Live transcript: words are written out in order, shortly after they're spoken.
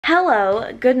Hello,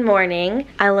 good morning.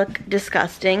 I look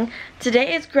disgusting.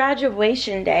 Today is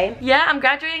graduation day. Yeah, I'm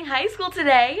graduating high school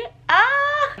today.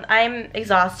 I'm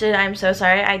exhausted. I'm so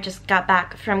sorry. I just got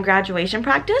back from graduation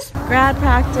practice. Grad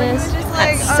practice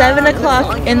at 7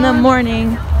 o'clock in the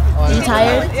morning. Are you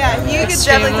tired? Yeah, you could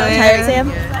definitely go tired, Sam?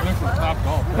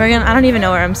 I don't even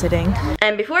know where I'm sitting.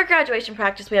 And before graduation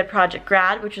practice, we had Project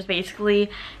Grad, which was basically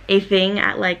a thing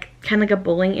at like kind of like a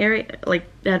bowling area, like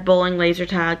they had bowling, laser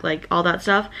tag, like all that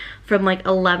stuff, from like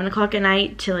 11 o'clock at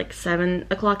night to like 7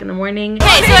 o'clock in the morning.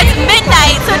 Okay, so it's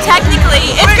midnight, so technically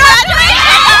it's graduation!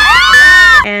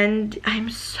 And I'm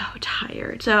so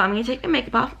tired. So I'm gonna take my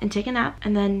makeup off and take a nap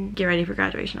and then get ready for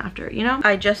graduation after, you know?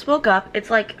 I just woke up. It's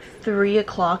like 3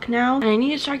 o'clock now and I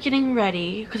need to start getting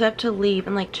ready because I have to leave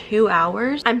in like 2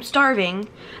 hours. I'm starving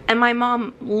and my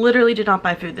mom literally did not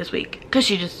buy food this week because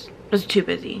she just was too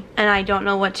busy and I don't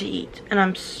know what to eat and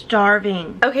I'm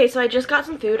starving. Okay, so I just got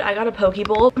some food. I got a poke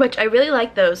bowl, which I really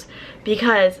like those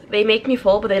because they make me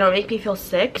full but they don't make me feel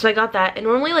sick. So I got that, and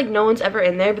normally like no one's ever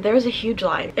in there, but there was a huge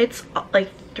line. It's like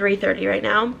 3:30 right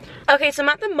now. Okay, so I'm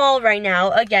at the mall right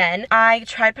now again. I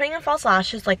tried putting on false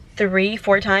lashes like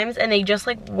 3-4 times and they just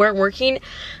like weren't working,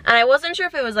 and I wasn't sure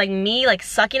if it was like me like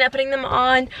sucking at putting them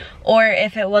on or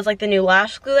if it was like the new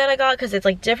lash glue that I got because it's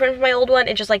like different from my old one.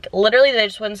 It just like literally they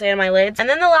just wouldn't stay on my lids, and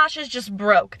then the lashes just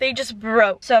broke. They just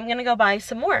broke. So I'm gonna go buy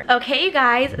some more. Okay, you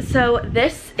guys, so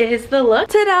this is the look.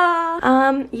 Ta-da!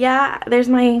 Yeah, there's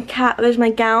my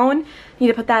gown. Need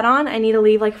to put that on. I need to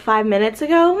leave like 5 minutes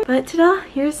ago, but ta-da,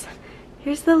 here's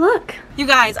the look. You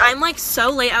guys, I'm like so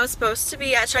late. I was supposed to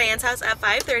be at Cheyenne's house at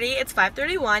 5:30. It's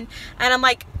 5:31 and I'm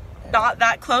like not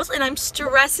that close and I'm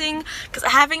stressing because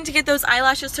having to get those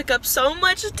eyelashes took up so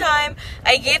much time.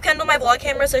 I gave Kendall my vlog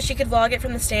camera so she could vlog it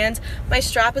from the stands. My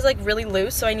strap is like really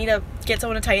loose, so I need to get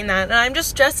someone to tighten that, and I'm just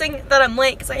stressing that I'm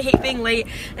late because I hate being late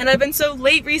and I've been so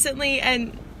late recently,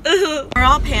 and we're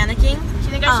all panicking.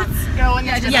 Do you think I should go in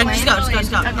there? Yeah,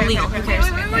 just go. Okay, illegal. Who cares?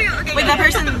 Wait, that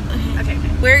person. Okay.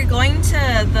 We're going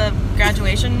to the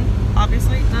graduation,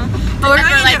 obviously. No. But we're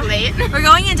going like late. We're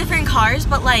going in different cars,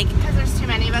 but like because there's too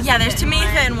many of us. Yeah, there's too many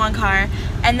fit in one car,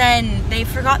 and then they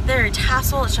forgot their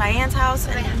tassel at Cheyenne's house,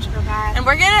 and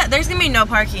we're gonna. There's gonna be no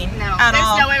parking. No. At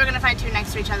all. There's no way we're gonna find two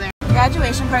next to each other.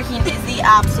 Graduation parking is the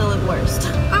absolute worst.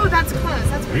 Oh, that's close.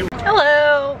 That's weird.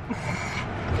 Hello.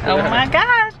 Oh my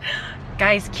gosh.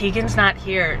 Guys, Keegan's not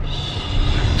here.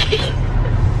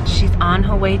 She's on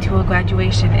her way to a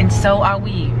graduation, and so are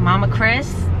we. Mama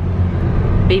Chris,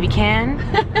 Baby Can,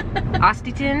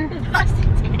 Ostiton.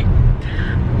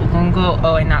 We're gonna go,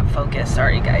 oh, I'm not focused,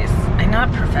 sorry guys. I'm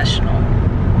not professional.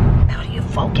 How do you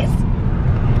focus?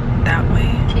 That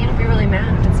way. Can't be really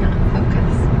mad if it's not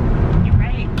focused. You're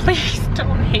right. Please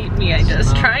don't hate me, I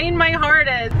just trying my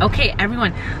hardest. Okay,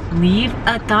 everyone, leave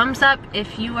a thumbs up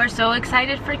if you are so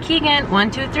excited for Keegan.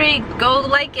 1, 2, 3, go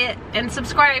like it and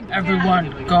subscribe.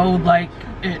 Everyone, go like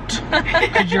it,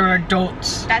 because you're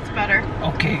adults. That's better.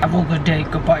 Okay, have a good day,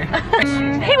 goodbye.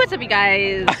 Hey, what's up you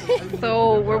guys?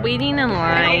 So we're waiting in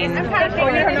line.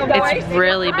 It's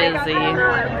really busy.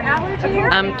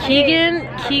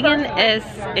 Keegan is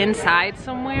inside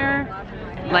somewhere.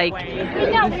 Like,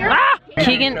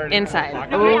 Keegan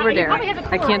inside, over there.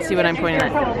 I can't see what I'm pointing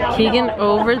at. Keegan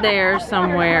over there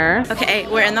somewhere. Okay,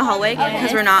 we're in the hallway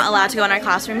because we're not allowed to go in our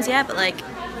classrooms yet, but like,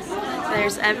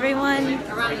 there's everyone.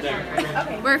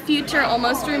 We're future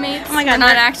almost roommates. Oh my god, we're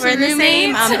not actually in the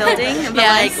same building, but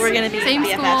yes. like we're gonna be same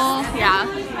BFFs. school. Yeah,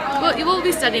 we'll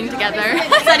be studying together.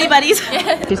 Study buddies.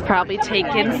 He's probably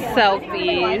taking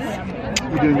selfies.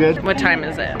 You doing good? What time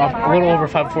is it? A little over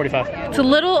 5:45. It's a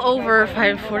little over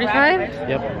 5:45.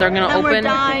 Yep. They're gonna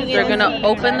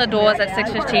open the doors at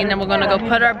 6:15. Then we're gonna go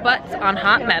put our butts on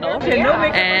hot metal,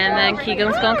 and then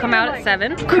Keegan's gonna come out at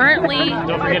 7. Currently,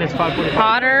 Don't forget it's 5:45.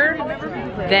 hotter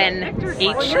than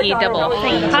HE double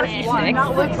hockey sticks.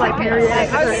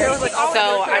 So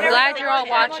I'm glad you're all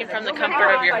watching from the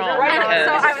comfort of your home because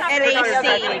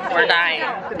we're dying.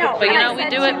 But you know, we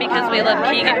do it because we love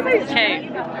Keegan. Okay,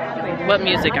 what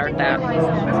music art that?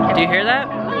 Do you hear that?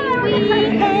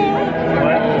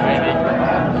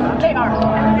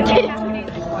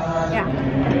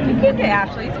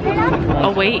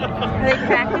 Oh wait,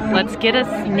 let's get a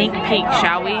sneak peek,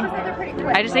 shall we?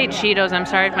 I just ate Cheetos. I'm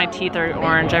sorry if my teeth are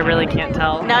orange. I really can't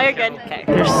tell. Now you're good. Okay.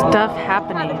 There's stuff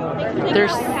happening. They're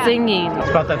singing. It's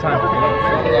about that time.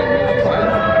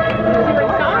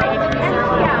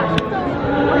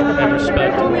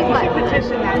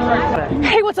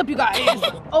 Hey, what's up, you guys?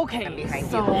 Okay,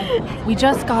 so we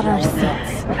just got our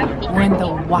seats. We're in the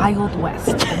Wild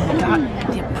West, and we got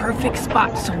the perfect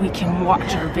spot so we can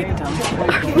watch our victims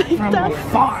from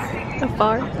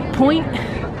afar. Point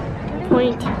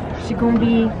point? She's gonna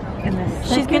be in the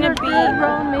She's gonna be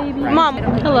row, maybe. Mom.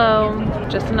 Hello,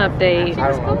 just an update.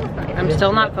 I'm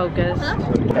still not focused.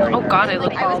 Oh God, I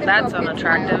look all that's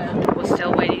unattractive. Was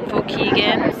still waiting for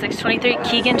Keegan. 6:23.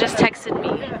 Keegan just texted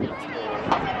me.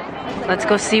 Let's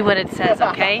go see what it says,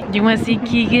 okay? Do you want to see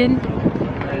Keegan?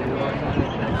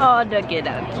 Oh, look at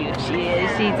how cute she is.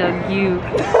 She's so cute.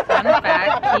 Fun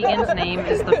fact, Keegan's name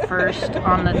is the first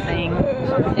on the thing,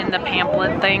 in the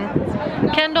pamphlet thing.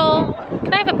 Kendall,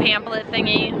 can I have a pamphlet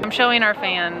thingy? I'm showing our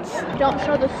fans. Don't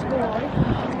show the school.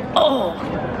 Oh,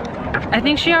 I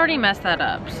think she already messed that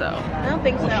up, so. I don't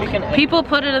think so. People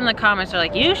put it in the comments, they're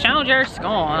like, you showed your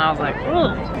skull, and I was like,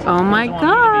 ugh. Oh my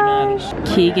gosh.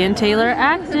 Keegan Taylor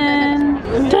Acton.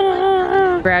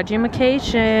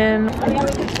 Graduation.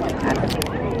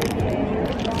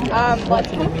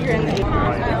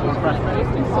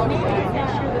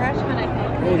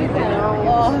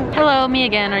 Hello, me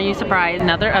again. Are you surprised?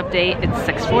 Another update. It's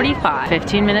 6:45.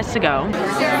 15 minutes to go.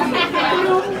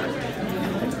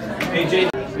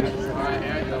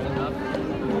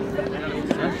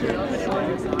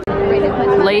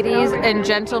 Ladies and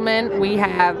gentlemen, we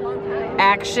have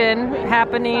action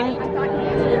happening.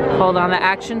 Hold on, the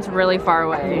action's really far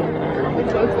away.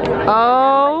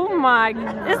 Oh my,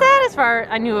 is that as far?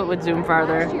 I knew it would zoom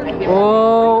farther.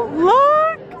 Oh,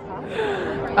 look!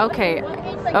 Okay,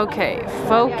 okay,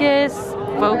 focus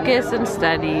and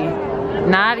steady.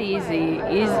 Not easy,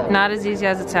 not as easy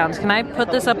as it sounds. Can I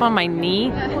put this up on my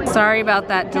knee? Sorry about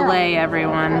that delay,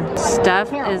 everyone.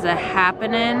 Stuff is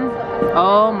happening.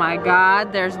 Oh my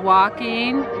God, there's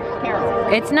walking.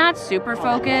 It's not super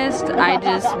focused. I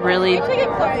just really...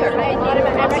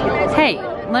 Hey,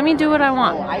 let me do what I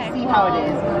want. I see how it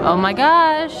is. Oh my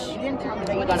gosh.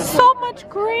 So much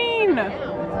green.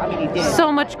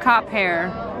 So much cop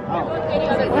hair.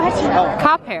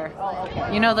 Cop hair.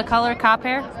 You know the color cop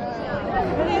hair?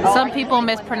 Some people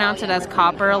mispronounce it as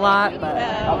copper a lot, but...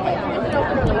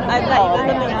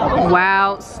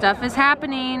 Wow, stuff is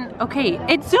happening. Okay,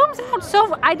 it zooms out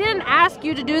so... I didn't ask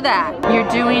you to do that. You're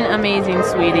doing amazing,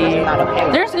 sweetie.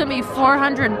 There's gonna be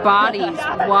 400 bodies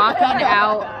walking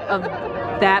out of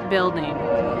that building.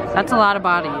 That's a lot of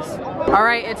bodies. All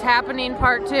right, it's happening,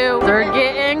 part 2. They're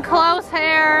getting close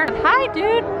here. Hi,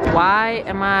 dude. Why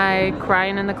am I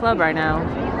crying in the club right now?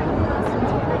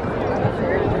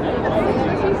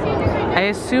 I'm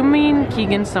assuming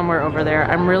Keegan's somewhere over there.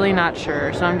 I'm really not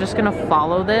sure. So I'm just gonna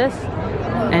follow this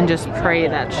and just pray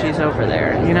that she's over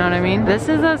there. You know what I mean? This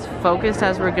is as focused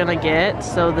as we're gonna get.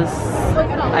 So this,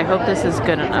 I hope this is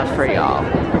good enough for y'all.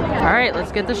 All right,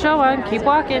 let's get the show on. Keep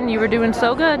walking. You were doing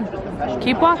so good.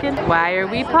 Keep walking. Why are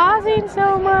we pausing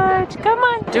so much? Come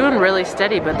on. Doing really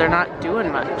steady, but they're not doing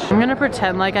much. I'm gonna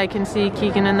pretend like I can see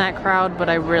Keegan in that crowd, but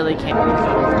I really can't.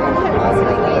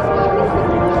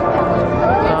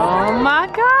 Oh my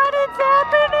God, it's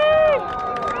happening!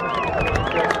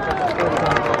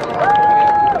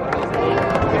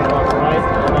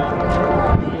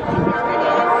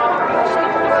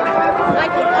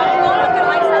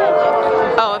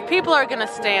 Oh, if people are gonna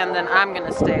stand, then I'm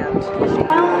gonna stand.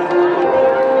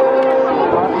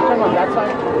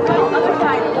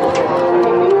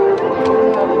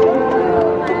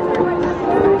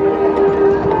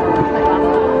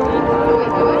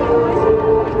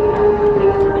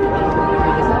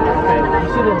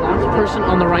 Person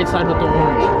on the right side with the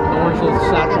orange. The orange little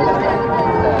satchel.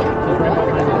 He's right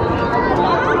behind him.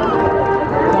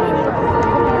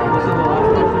 This is the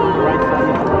last person on the right side.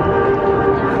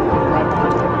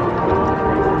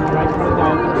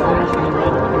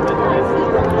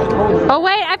 Oh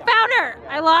wait, I found her!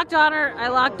 I locked on her. I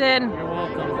locked in. You're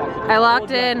welcome. I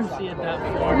locked in.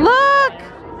 Look!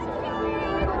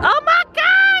 Oh my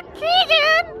God,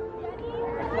 Keegan!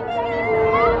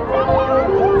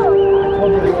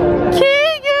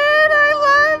 Keegan, I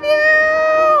love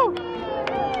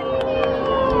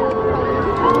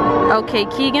you! Okay,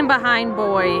 Keegan behind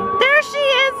boy. There she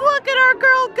is! Look at our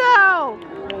girl go!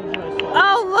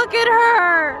 Oh, look at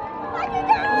her!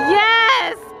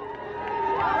 Yes!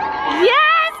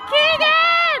 Yes,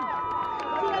 Keegan!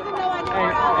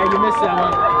 Hey, you missed that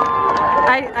one.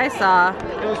 I saw.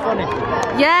 It was funny.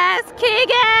 Yes,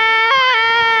 Keegan!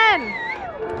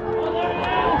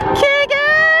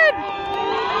 Keegan!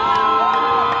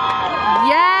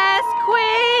 Yes,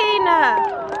 Queen!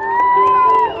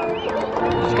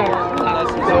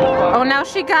 Oh, now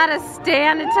she gotta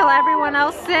stand until everyone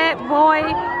else sit, boy.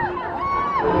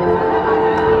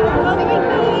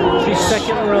 She's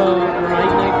second row,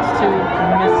 right next to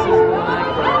Mrs. Black.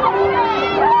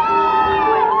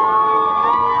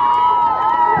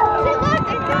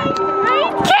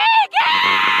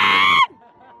 Keegan!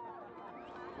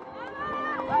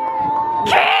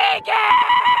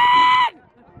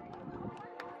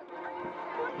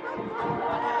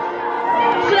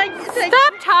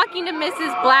 talking to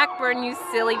Mrs. Blackburn, you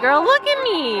silly girl. Look at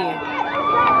me.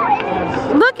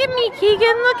 Look at me,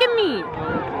 Keegan. Look at me.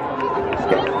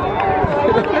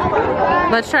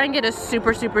 Let's try and get a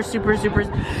super. Keegan!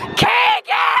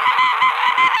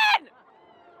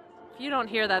 If you don't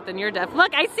hear that, then you're deaf.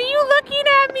 Look, I see you looking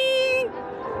at me.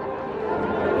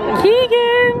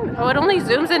 Keegan. Oh, it only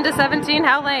zooms into 17.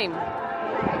 How lame.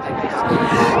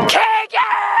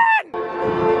 Keegan!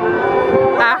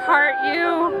 I heart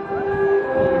you.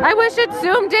 I wish it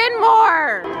zoomed in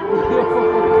more.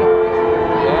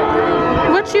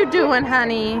 What you doing,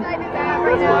 honey?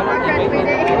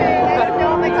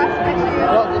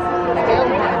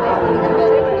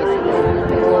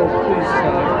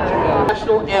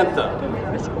 National anthem.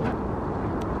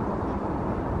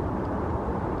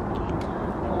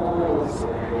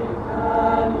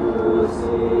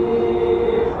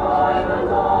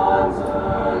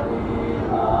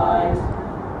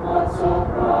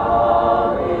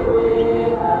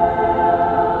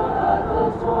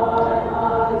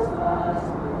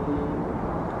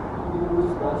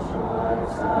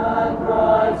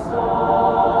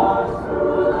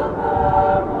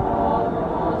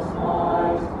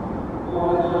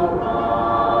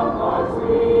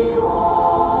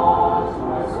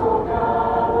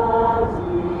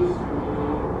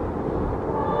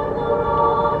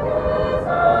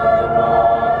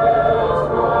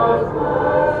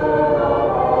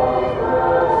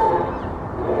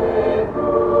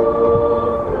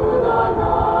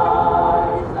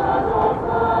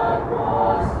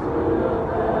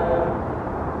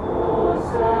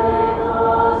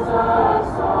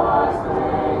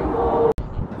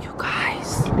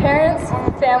 Parents,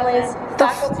 families,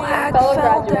 faculty, and fellow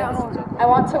graduates, I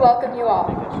want to welcome you all.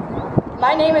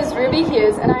 My name is Ruby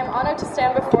Hughes, and I am honored to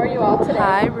stand before you all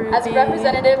today as a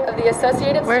representative of the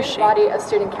Associated Student Body of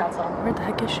Student Council. Where the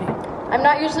heck is she? I'm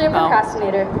not usually a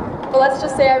procrastinator, but let's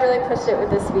just say I really pushed it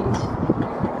with this speech.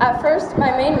 At first,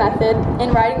 my main method in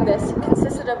writing this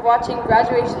consisted of watching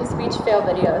graduation speech fail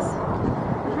videos.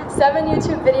 7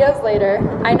 YouTube videos later,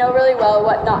 I know really well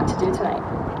what not to do tonight.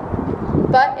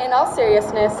 But in all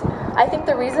seriousness, I think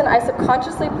the reason I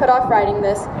subconsciously put off writing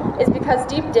this is because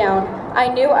deep down,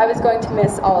 I knew I was going to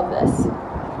miss all of this.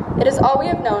 It is all we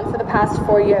have known for the past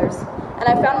 4 years, and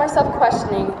I found myself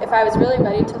questioning if I was really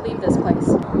ready to leave this place.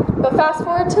 But fast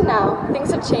forward to now,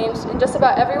 things have changed in just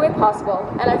about every way possible,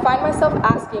 and I find myself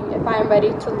asking if I am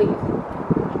ready to leave.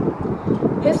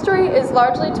 History is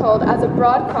largely told as a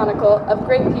broad chronicle of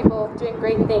great people doing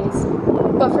great things.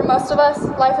 But for most of us,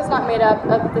 life is not made up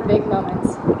of the big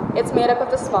moments. It's made up of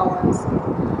the small ones.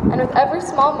 And with every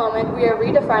small moment, we are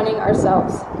redefining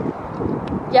ourselves.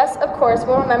 Yes, of course,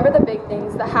 we'll remember the big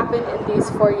things that happened in these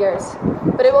 4 years.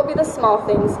 But it will be the small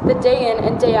things, the day in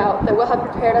and day out, that will have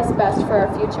prepared us best for our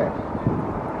future.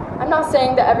 I'm not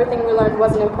saying that everything we learned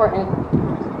wasn't important.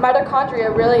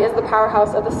 Mitochondria really is the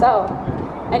powerhouse of the cell.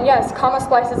 And yes, comma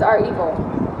splices are evil.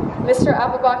 Mr.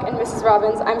 Applebach and Mrs.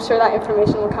 Robbins, I'm sure that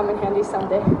information will come in handy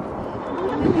someday.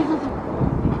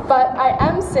 But I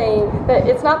am saying that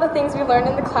it's not the things we learn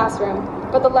in the classroom,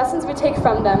 but the lessons we take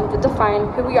from them that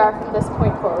define who we are from this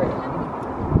point forward.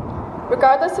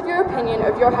 Regardless of your opinion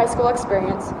of your high school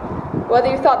experience, whether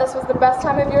you thought this was the best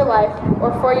time of your life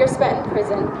or 4 years spent in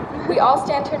prison, we all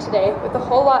stand here today with a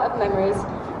whole lot of memories,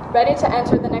 ready to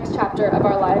enter the next chapter of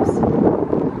our lives.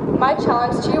 My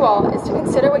challenge to you all is to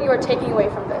consider what you are taking away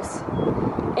from this.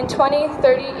 In 20,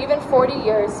 30, even 40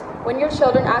 years, when your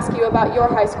children ask you about your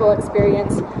high school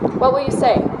experience, what will you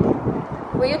say?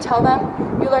 Will you tell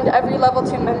them you learned every level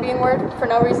 2 Membian word for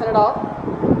no reason at all?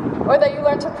 Or that you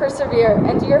learned to persevere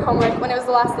and do your homework when it was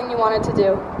the last thing you wanted to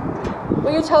do?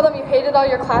 Will you tell them you hated all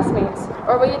your classmates?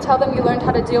 Or will you tell them you learned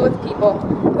how to deal with people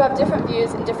who have different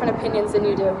views and different opinions than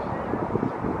you do?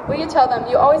 Will you tell them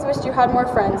you always wished you had more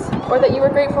friends, or that you were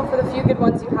grateful for the few good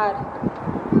ones you had?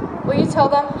 Will you tell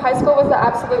them high school was the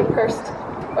absolute worst,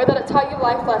 or that it taught you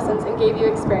life lessons and gave you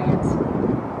experience?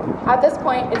 At this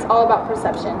point, it's all about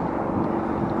perception.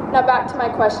 Now back to my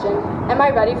question, am I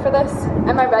ready for this?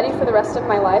 Am I ready for the rest of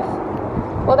my life?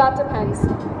 Well, that depends.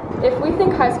 If we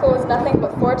think high school was nothing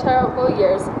but 4 terrible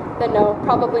years, then no,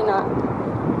 probably not.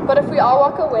 But if we all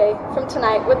walk away from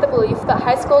tonight with the belief that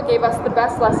high school gave us the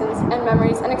best lessons and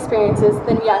memories and experiences,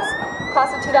 then yes,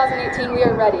 class of 2018, we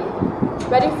are ready.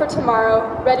 Ready for tomorrow,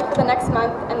 ready for the next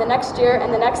month, and the next year,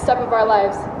 and the next step of our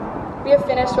lives. We have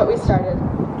finished what we started.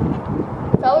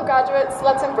 Fellow graduates,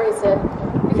 let's embrace it,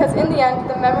 because in the end,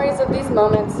 the memories of these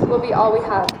moments will be all we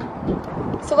have.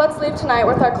 So let's leave tonight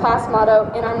with our class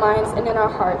motto in our minds and in our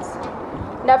hearts.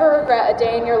 Never regret a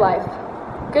day in your life.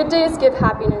 Good days give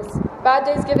happiness. Bad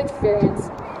days give experience,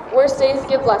 worst days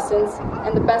give lessons,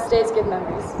 and the best days give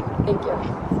memories. Thank you.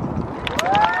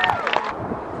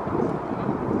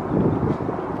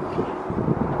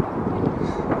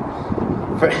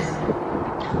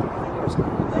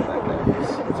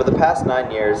 For the past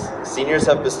 9 years, seniors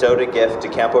have bestowed a gift to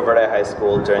Campo Verde High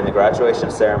School during the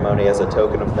graduation ceremony as a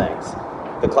token of thanks.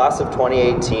 The class of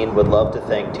 2018 would love to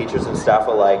thank teachers and staff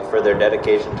alike for their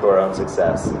dedication to our own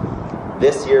success.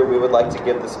 This year, we would like to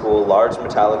give the school large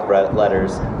metallic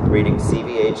letters reading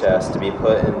CVHS to be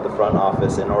put in the front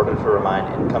office in order to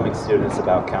remind incoming students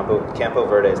about Campo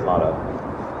Verde's motto: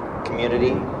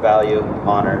 community, value,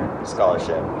 honor,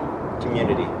 scholarship.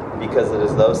 Community, because it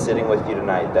is those sitting with you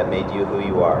tonight that made you who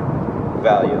you are.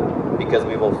 Value, because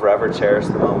we will forever cherish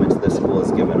the moments this school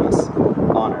has given us.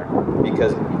 Honor,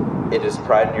 because it is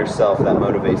pride in yourself that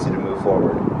motivates you to move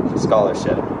forward.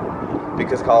 Scholarship,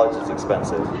 because college is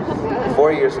expensive.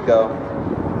 4 years ago,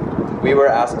 we were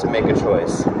asked to make a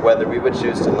choice, whether we would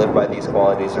choose to live by these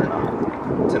qualities or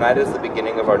not. Tonight is the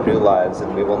beginning of our new lives,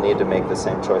 and we will need to make the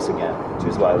same choice again.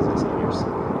 Choose wisely, seniors.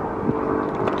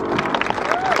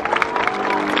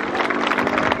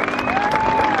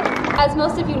 As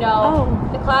most of you know,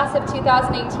 the class of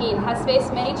 2018 has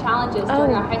faced many challenges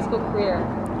during our high school career.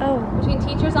 Between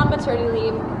teachers on maternity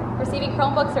leave, receiving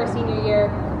Chromebooks our senior year,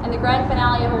 and the grand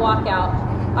finale of a walkout,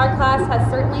 our class has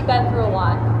certainly been through a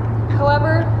lot.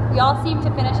 However, we all seem to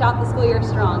finish out the school year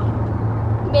strong.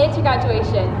 We made it to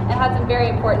graduation and had some very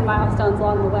important milestones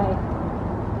along the way.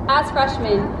 As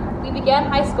freshmen, we began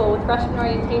high school with freshman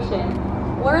orientation,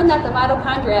 learned that the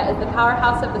mitochondria is the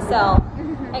powerhouse of the cell,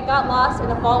 and got lost in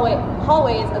the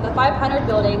hallways of the 500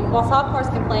 building while sophomores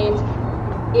complained,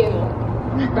 ew,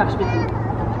 freshmen.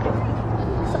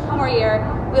 Sophomore year,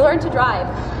 we learned to drive,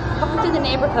 walked in the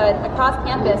neighborhood across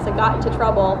campus and got into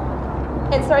trouble,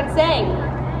 and started saying,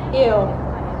 ew,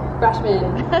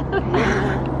 freshmen.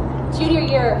 Junior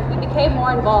year, we became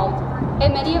more involved,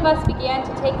 and many of us began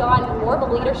to take on more of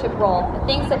a leadership role in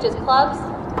things such as clubs,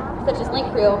 such as Link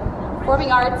Crew,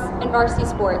 performing arts, and varsity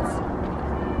sports.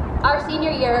 Our senior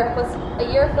year was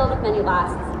a year filled with many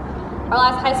lasts. Our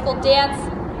last high school dance,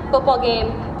 football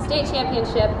game, state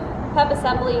championship, pep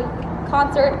assembly,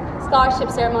 concert,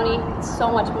 scholarship ceremony, and so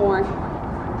much more.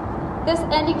 This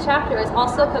ending chapter is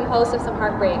also composed of some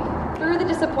heartbreak. Through the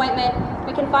disappointment,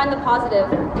 we can find the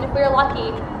positive, and if we are lucky,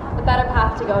 a better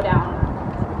path to go down.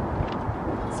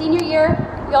 Senior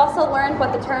year, we also learned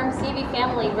what the term CV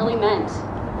family really meant.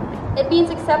 It means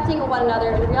accepting one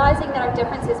another and realizing that our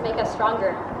differences make us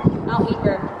stronger, not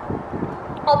weaker.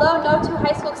 Although no two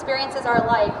high school experiences are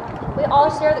alike, we all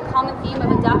share the common theme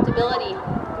of adaptability,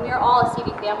 and we are all a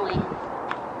CV family.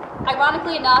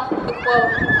 Ironically enough, the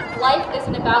quote, "Life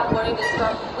isn't about waiting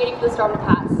for the storm to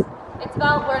pass. It's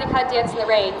about learning how to dance in the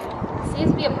rain,"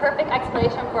 seems to be a perfect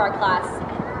explanation for our class.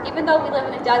 Even though we live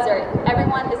in a desert,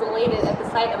 everyone is elated at the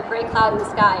sight of a gray cloud in the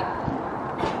sky.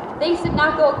 Things did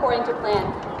not go according to plan,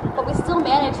 but we still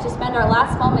managed to spend our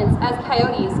last moments as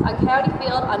Coyotes on Coyote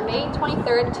Field on May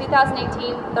 23rd,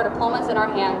 2018 with our diplomas in our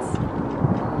hands.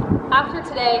 After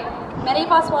today, many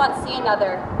of us will not see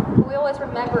another, but we always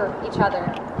remember each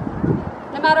other.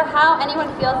 No matter how anyone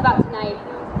feels about tonight,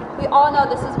 we all know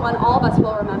this is one all of us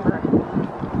will remember.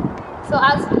 So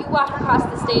as you walk across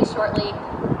the stage shortly,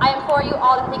 I implore you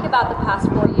all to think about the past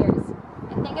 4 years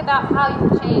and think about how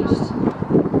you've changed.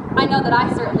 I know that I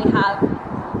certainly have.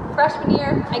 Freshman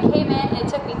year, I came in and it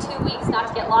took me 2 weeks not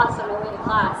to get lost on my way to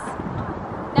class.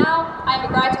 Now, I'm a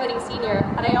graduating senior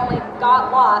and I only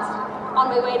got lost on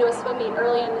my way to a swim meet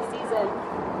early in the season.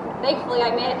 Thankfully,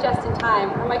 I made it just in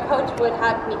time, or my coach would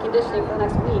have me conditioning for the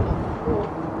next week.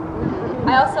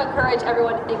 I also encourage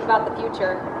everyone to think about the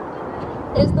future.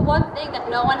 It is the one thing that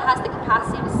no one has the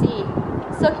capacity to see,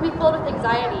 so it can be filled with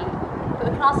anxiety, but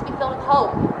it can also be filled with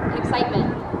hope and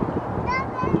excitement.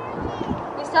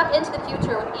 We step into the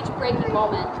future with each breaking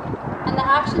moment, and the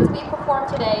actions we perform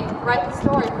today write the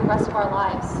story for the rest of our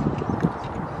lives.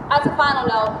 As a final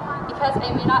note, because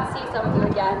I may not see some of you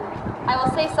again, I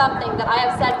will say something that I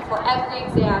have said before every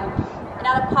exam, and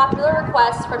out of popular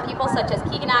requests from people such as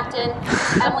Keegan Acton,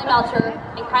 Emily Melcher,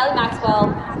 and Kylie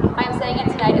Maxwell, I am saying it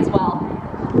tonight as well.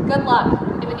 Good luck,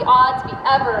 and may the odds be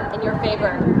ever in your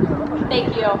favor.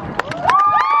 Thank you.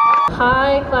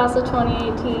 Hi, class of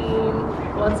 2018.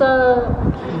 What's up?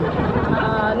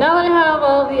 Now that I have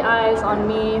all the eyes on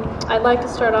me, I'd like to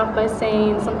start off by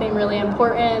saying something really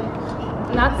important,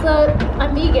 and that's that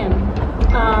I'm vegan.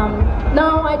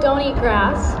 No, I don't eat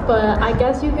grass, but I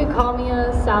guess you could call me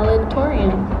a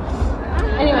salad-torian.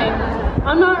 Anyway,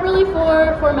 I'm not really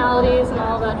for formalities and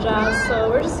all that jazz, so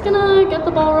we're just gonna get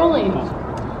the ball rolling.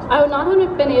 I would not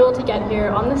have been able to get here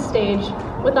on this stage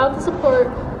without the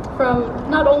support from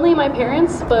not only my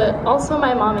parents, but also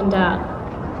my mom and dad.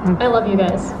 I love you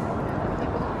guys.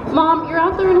 Mom, you're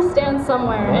out there in a stand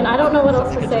somewhere, and I don't know what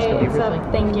else to say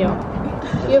except thank you.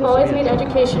 You have always made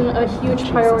education a huge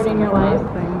priority in your life,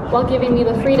 while giving me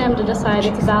the freedom to decide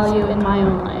its value in my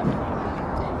own life.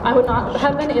 I would not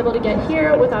have been able to get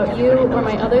here without you or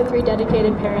my other 3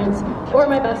 dedicated parents, or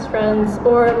my best friends,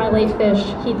 or my late fish,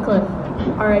 Heathcliff,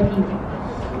 R.I.P.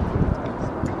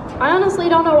 I honestly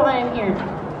don't know why I'm here.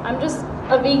 I'm just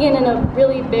a vegan in a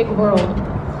really big world.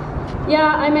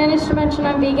 Yeah, I managed to mention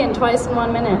I'm vegan twice in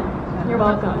 1 minute. You're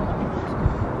welcome.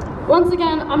 Once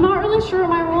again, I'm not really sure what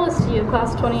my role is to you,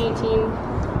 class 2018.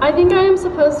 I think I am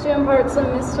supposed to impart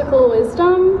some mystical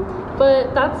wisdom,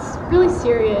 but that's really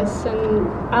serious, and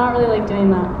I don't really like doing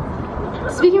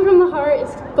that. Speaking from the heart is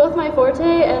both my forte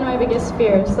and my biggest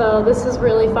fear, so this is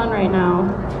really fun right now.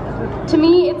 To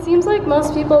me, it seems like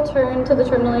most people turn to the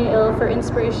terminally ill for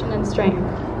inspiration and strength.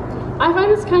 I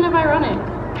find this kind of ironic.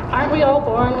 Aren't we all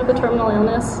born with a terminal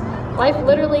illness? Life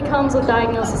literally comes with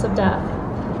diagnosis of death.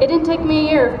 It didn't take me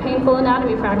a year of painful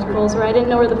anatomy practicals where I didn't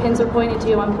know where the pins were pointed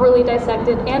to on poorly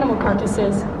dissected animal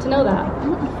carcasses to know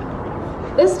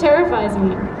that. This terrifies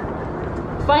me.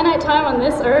 Finite time on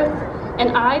this earth,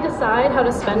 and I decide how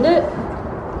to spend it?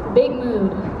 Big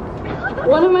mood.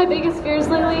 One of my biggest fears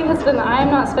lately has been that I am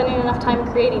not spending enough time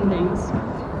creating things.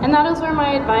 And that is where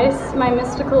my advice, my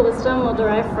mystical wisdom will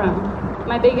derive from.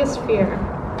 My biggest fear.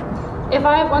 If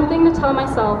I have one thing to tell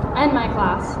myself and my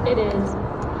class, it is,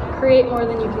 create more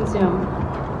than you consume.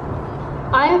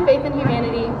 I have faith in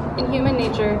humanity, in human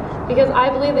nature, because I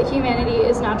believe that humanity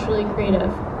is naturally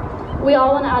creative. We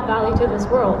all want to add value to this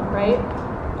world, right?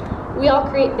 We all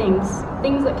create things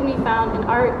that can be found in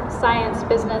art, science,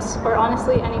 business, or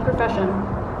honestly any profession.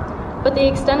 But the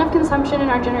extent of consumption in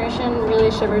our generation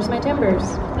really shivers my timbers.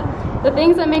 The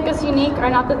things that make us unique are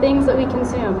not the things that we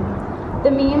consume. The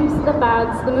memes, the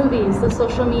fads, the movies, the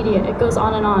social media, it goes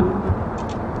on and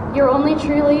on. Your only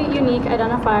truly unique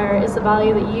identifier is the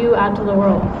value that you add to the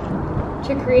world.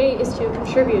 To create is to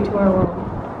contribute to our world.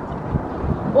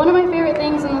 One of my favorite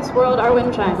things in this world are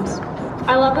wind chimes.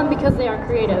 I love them because they are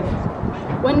creative.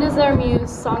 Wind is their muse,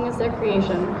 song is their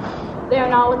creation. They are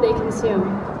not what they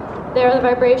consume. They are the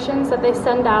vibrations that they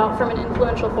send out from an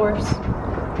influential force.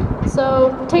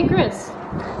 So take risks.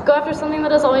 Go after something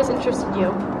that has always interested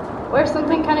you. Wear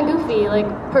something kind of goofy, like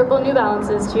purple New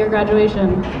Balances to your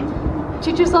graduation.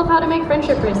 Teach yourself how to make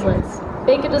friendship bracelets.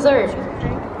 Bake a dessert.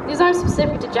 These aren't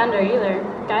specific to gender either.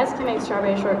 Guys can make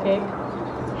strawberry shortcake.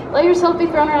 Let yourself be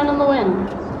thrown around in the wind.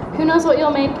 Who knows what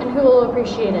you'll make and who will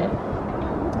appreciate it.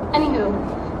 Anywho,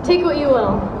 take what you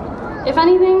will. If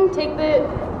anything, take the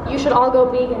you should all go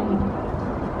vegan.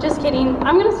 Just kidding,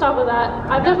 I'm gonna stop with that.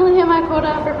 I've definitely hit my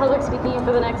quota for public speaking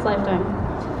for the next lifetime.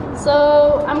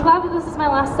 So I'm glad that this is my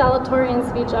last salutatorian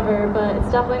speech ever, but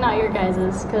it's definitely not your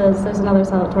guys's, because there's another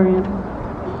salutatorian.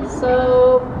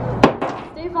 So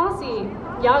stay flossy,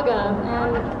 Yaga,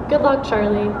 and good luck,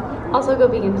 Charlie. Also go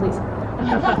vegan, please.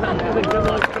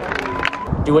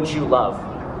 Do what you love,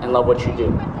 and love what you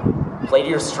do. Play to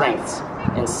your strengths,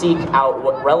 and seek out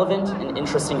what relevant and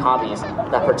interesting hobbies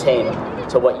that pertain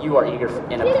to what you are eager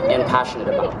and passionate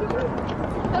about.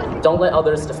 Don't let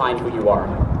others define who you are.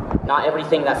 Not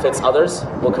everything that fits others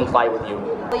will comply with you.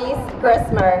 Elise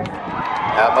Grismer.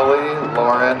 Emily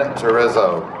Lauren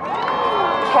Turizzo.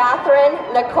 Catherine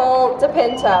Nicole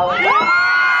DePinto. Jacob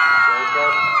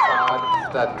Todd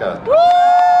Stetka.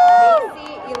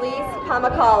 Macy Elise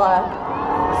Pamakala.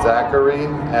 Zachary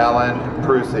Allen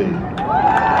Prusy.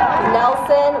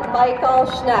 Nelson Michael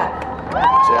Schnepp.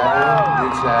 Jenny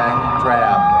Yuchang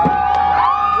Tram.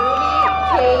 Ruby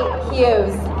Kate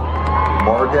Hughes.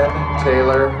 Morgan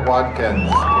Taylor Watkins.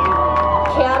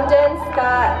 Camden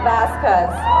Scott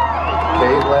Vasquez.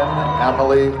 Caitlin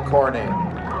Emily Corning.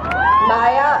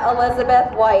 Maya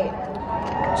Elizabeth White.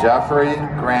 Jeffrey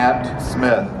Grant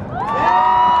Smith.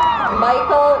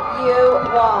 Michael Yu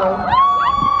Wong.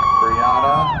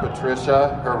 Brianna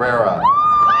Patricia Herrera.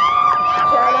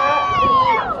 Jenna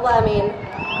Lee Fleming.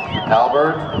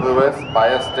 Albert Luis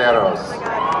Ballesteros.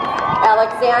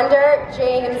 Alexander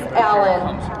James Allen.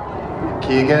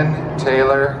 Keegan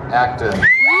Taylor Acton.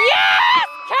 Yes!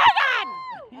 Keegan!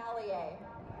 Allier.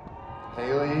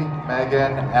 Haley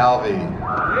Megan Alvey.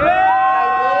 Eileen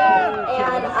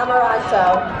Ann Amaranto.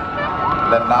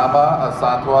 Lenama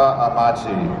Asantwa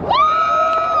Amachi.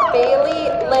 Bailey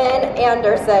Lynn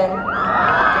Anderson.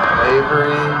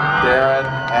 Avery Darren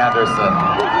Anderson.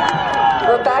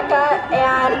 Rebecca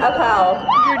Ann Appel.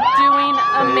 You're doing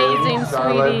amazing,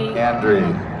 Charlotte sweetie. Andry.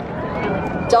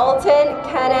 Dalton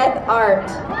Kenneth Arndt.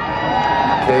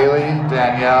 Kaylee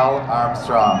Danielle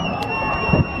Armstrong.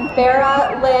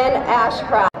 Farah Lynn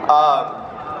Ashcraft.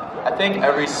 I think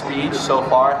every speech so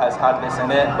far has had this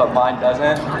in it, but mine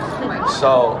doesn't.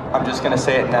 So I'm just gonna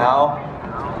say it now.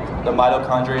 The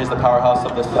mitochondria is the powerhouse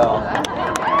of the cell.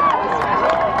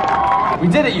 We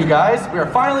did it, you guys. We are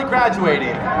finally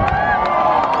graduating.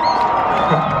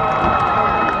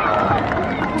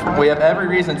 We have every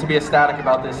reason to be ecstatic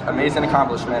about this amazing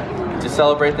accomplishment, to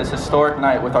celebrate this historic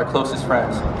night with our closest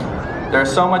friends. There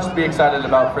is so much to be excited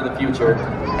about for the future,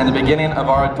 and the beginning of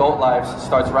our adult lives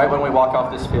starts right when we walk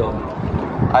off this field.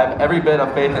 I have every bit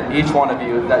of faith in each one of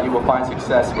you that you will find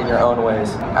success in your own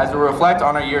ways. As we reflect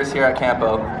on our years here at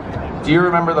Campo, do you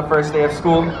remember the first day of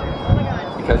school?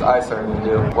 Because I certainly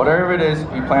do. Whatever it is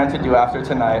you plan to do after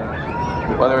tonight,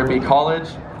 whether it be college,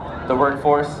 the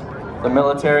workforce, the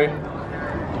military,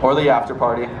 or the after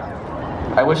party,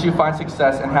 I wish you find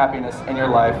success and happiness in your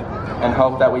life and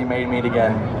hope that we may meet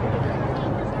again.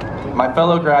 My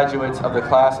fellow graduates of the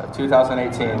class of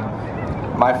 2018,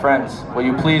 my friends, will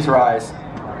you please rise?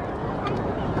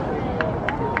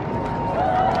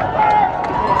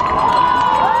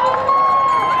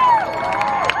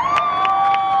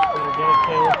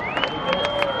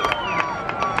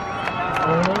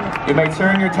 You may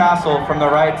turn your tassel from the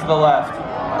right to the left.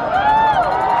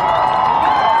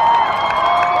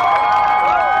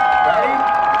 Ready?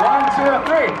 1,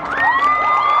 2, 3.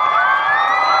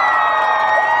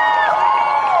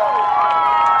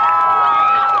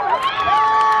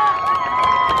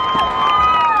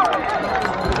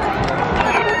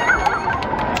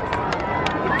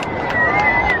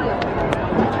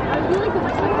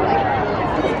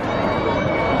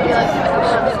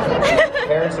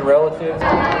 Parents and relatives.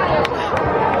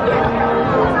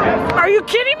 Are you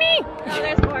kidding me? No,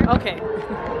 there's more. Okay.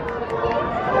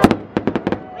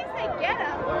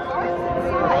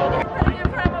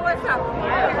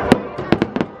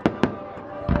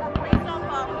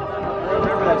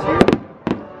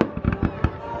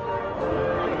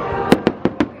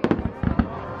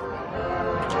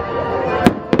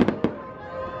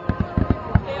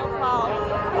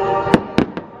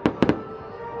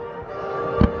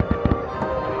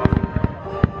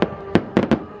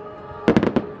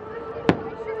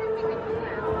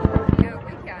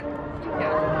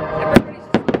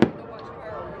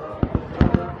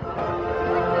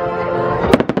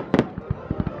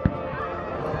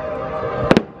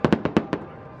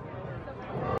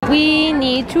 We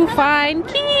need to find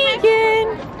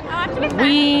Keegan.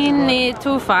 We need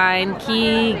to find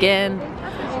Keegan.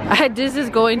 This is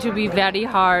going to be very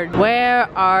hard. Where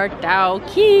art thou,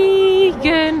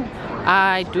 Keegan?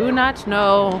 I do not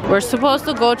know. We're supposed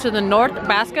to go to the north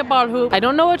basketball hoop. I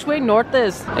don't know which way north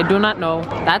is. I do not know.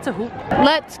 That's a hoop.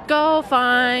 Let's go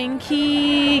find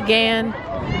Keegan.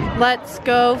 Let's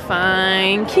go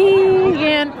find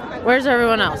Keegan. Where's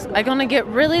everyone else? I'm gonna get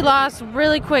really lost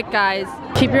really quick, guys.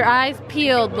 Keep your eyes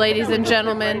peeled, ladies and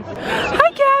gentlemen.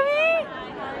 Hi, Camille.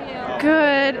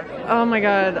 Good. Oh my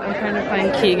God, I'm trying to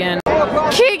find Keegan.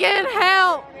 Keegan,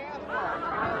 help!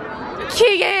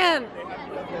 Keegan!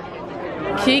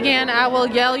 Keegan, I will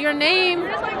yell your name.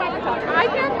 I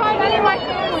can't find any of my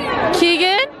family.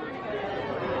 Keegan?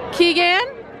 Keegan?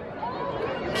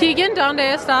 Keegan,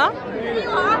 ¿dónde está?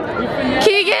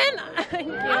 Keegan?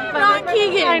 I'm not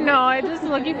Keegan. I know, I just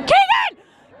looking. Keegan!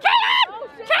 Keegan!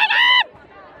 Keegan!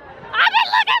 I've been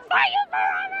looking for you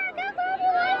forever.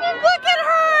 Look at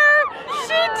her!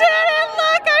 She did it!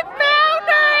 Look, I found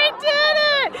her! I did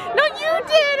it! No, you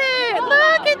did it!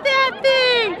 Look at that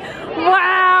thing!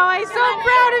 Wow, I'm so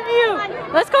proud of you!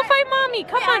 Let's go find Mommy.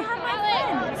 Come on.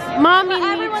 Mommy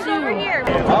needs you. Over here.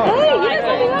 Hey, you guys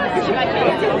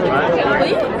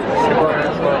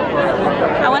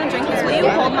I want to drink this. Will you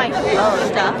hold my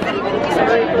stuff?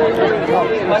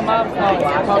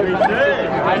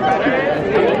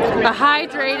 A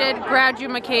hydrated,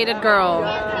 graduated girl.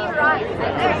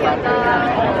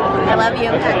 I love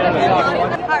you.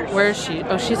 Where is she?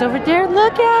 Oh, she's over there.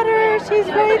 Look at her. She's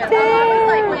right there.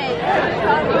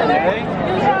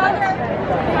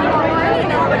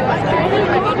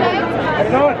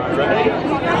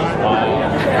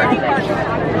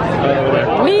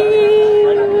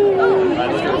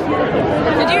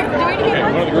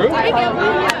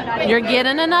 You're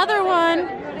getting another one.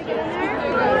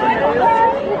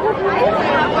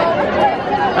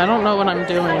 I don't know what I'm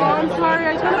doing. I'm sorry,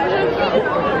 I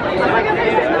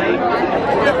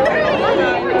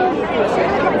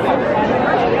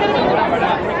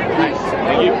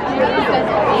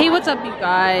Hey, what's up, you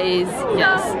guys?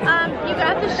 Yes. So, you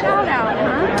got the shout out,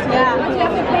 huh? Yeah. What do you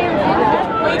have to pay?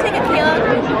 Will you take a Kayla?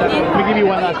 Let me give you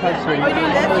one last touch, sweetie. Are we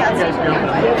doing this?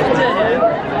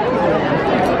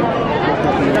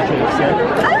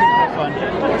 Yeah. fun.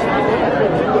 What is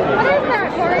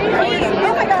that, Tori?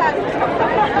 Oh my god.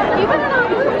 You put it on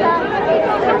Huda.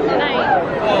 Tonight.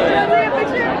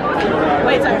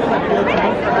 Wait, sorry.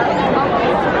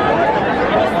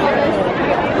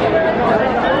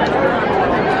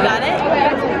 Got it?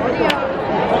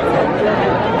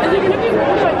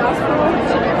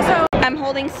 So I'm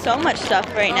holding so much stuff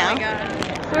right now.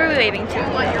 Who are we waving to? We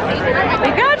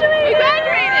graduated! We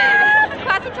graduated!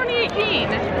 Class of 2018.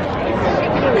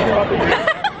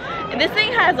 This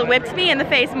thing has whipped me in the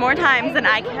face more times than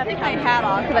I kept my hat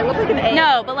on because I look like an egg.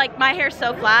 No, but like my hair's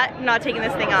so flat, I'm not taking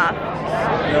this thing off.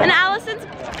 And Allison's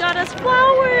got us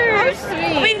flowers.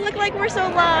 We look like we're so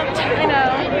loved. I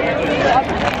know.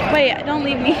 Wait, don't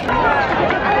leave me.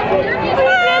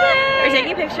 We're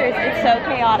taking pictures. It's so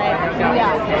chaotic.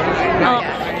 Yeah. Oh,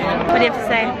 what do you have to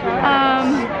say?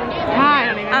 I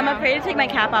don't even I'm know. afraid to take my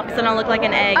cap off because then I'll look like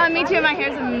an egg. Me too, my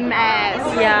hair's a mess.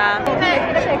 Yeah.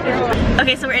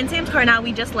 Okay, so we're in Sam's car now.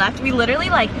 We just left. We literally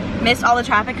like missed all the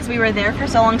traffic because we were there for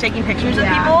so long taking pictures of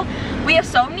people. We have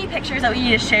so many pictures that we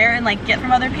need to share and like get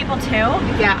from other people too.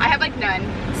 Yeah, I have like none.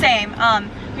 Same.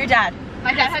 Your dad.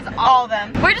 My dad has all of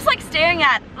them. We're just like staring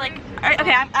at like,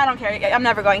 okay, I don't care. I'm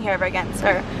never going here ever again.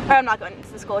 Or I'm not going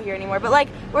to school here anymore. But like,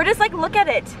 we're just like, look at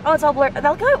it. Oh, it's all blurred. Look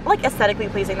how like aesthetically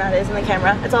pleasing that is in the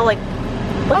camera. It's all like,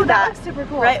 look at that. Looks super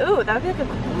cool. Right? Ooh, that would be like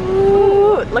a,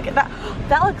 ooh, look at that.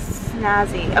 That looks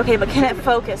snazzy. Okay, but can it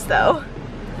focus though?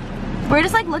 We're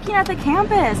just like looking at the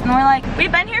campus and we're like,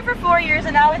 we've been here for 4 years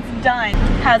and now it's done.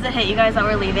 How does it hit you guys that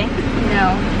we're leaving?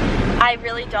 No. I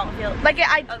really don't feel Like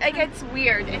it's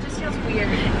weird. It just feels weird.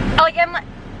 like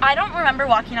I don't remember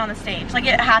walking on the stage. Like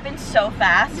it happened so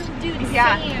fast. Dude,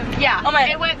 yeah. Oh my.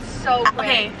 It went so quick.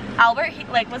 Okay, Albert, he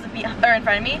like was in front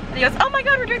of me, and he goes, "Oh my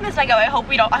God, we're doing this." And I go, "I hope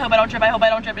I don't trip. I hope I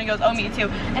don't trip." And he goes, "Oh, me too."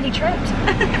 And he tripped.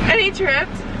 And he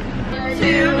tripped.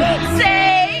 To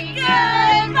say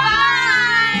goodbye.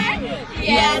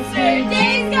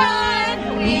 Yesterday's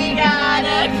gone. We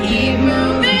gotta keep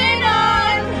moving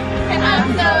on. And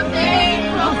I'm so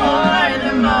thankful for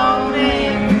the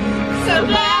moment. So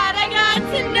glad I got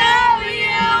to know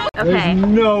you. Okay. There's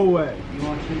no way.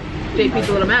 JP's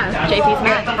a little mess. JP's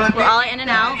mad. We're all in and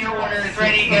out.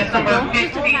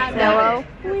 Hello.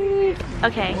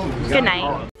 Okay. Good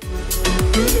night.